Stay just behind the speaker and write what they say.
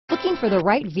Looking for the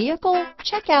right vehicle?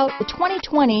 Check out the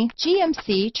 2020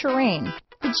 GMC Terrain.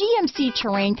 The GMC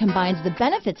Terrain combines the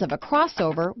benefits of a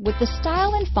crossover with the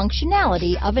style and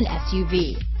functionality of an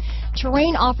SUV.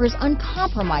 Terrain offers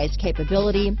uncompromised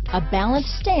capability, a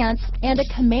balanced stance, and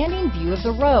a commanding view of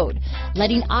the road,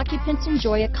 letting occupants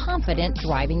enjoy a confident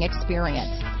driving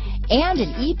experience. And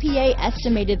an EPA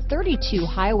estimated 32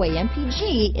 highway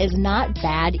MPG is not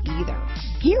bad either.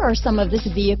 Here are some of this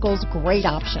vehicle's great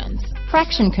options: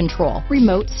 traction control,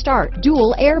 remote start,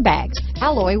 dual airbags,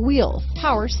 alloy wheels,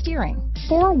 power steering,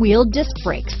 four-wheel disc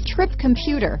brakes, trip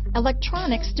computer,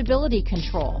 electronic stability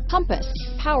control, compass,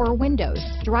 power windows,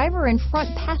 driver and front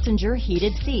passenger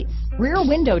heated seats, rear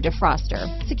window defroster,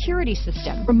 security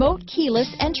system, remote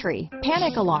keyless entry,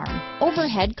 panic alarm,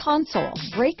 overhead console,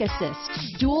 brake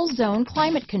assist, dual zone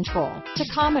climate control,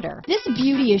 tachometer. This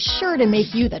beauty is sure to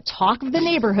make you the talk of the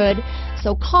neighborhood,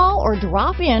 so call or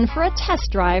drop in for a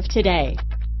test drive today.